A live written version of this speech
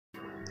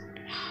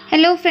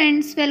Hello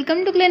friends,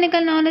 welcome to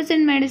Clinical Knowledge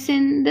in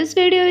Medicine. This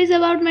video is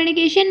about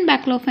medication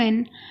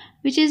Baclofen,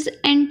 which is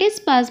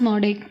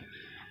anti-spasmodic.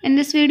 In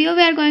this video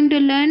we are going to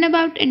learn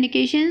about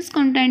indications,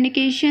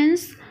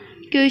 contraindications,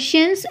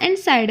 questions and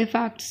side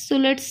effects. So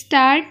let's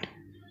start.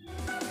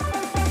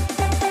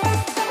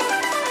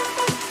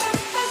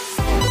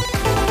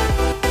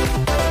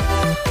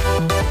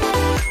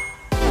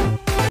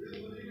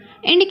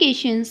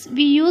 Indications.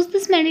 We use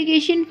this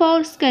medication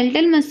for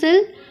skeletal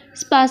muscle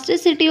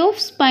spasticity of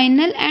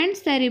spinal and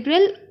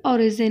cerebral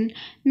origin,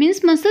 means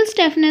muscle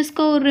stiffness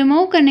को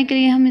remove करने के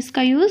लिए हम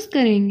इसका use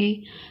करेंगे.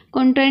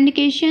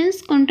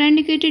 Contraindications.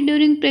 Contraindicated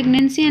during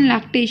pregnancy and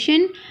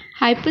lactation,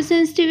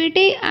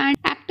 hypersensitivity and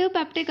active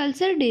peptic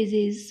ulcer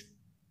disease.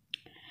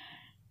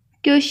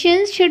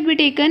 Questions should be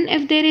taken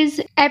if there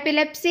is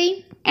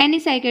epilepsy, any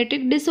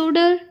psychiatric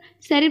disorder,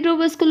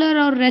 cerebrovascular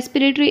or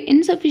respiratory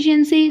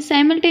insufficiency,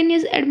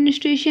 simultaneous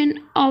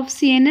administration of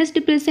CNS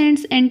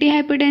depressants,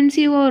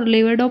 antihypertensive or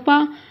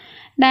levodopa,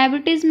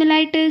 diabetes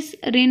mellitus,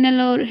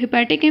 renal or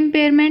hepatic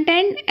impairment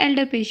and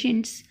elder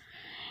patients.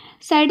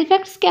 Side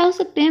effects क्या हो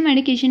सकते हैं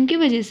medication की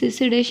वजह से?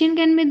 Sedation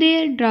can be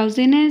there,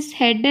 drowsiness,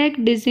 headache,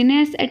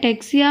 dizziness,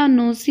 ataxia,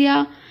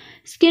 nausea,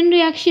 skin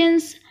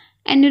reactions,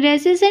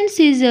 enuresis and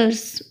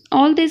seizures.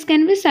 All these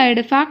can be side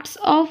effects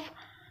of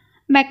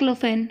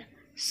baclofen.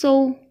 So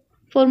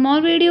for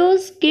more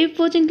videos, keep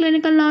watching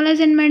Clinical Knowledge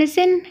in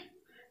Medicine.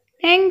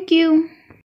 Thank you.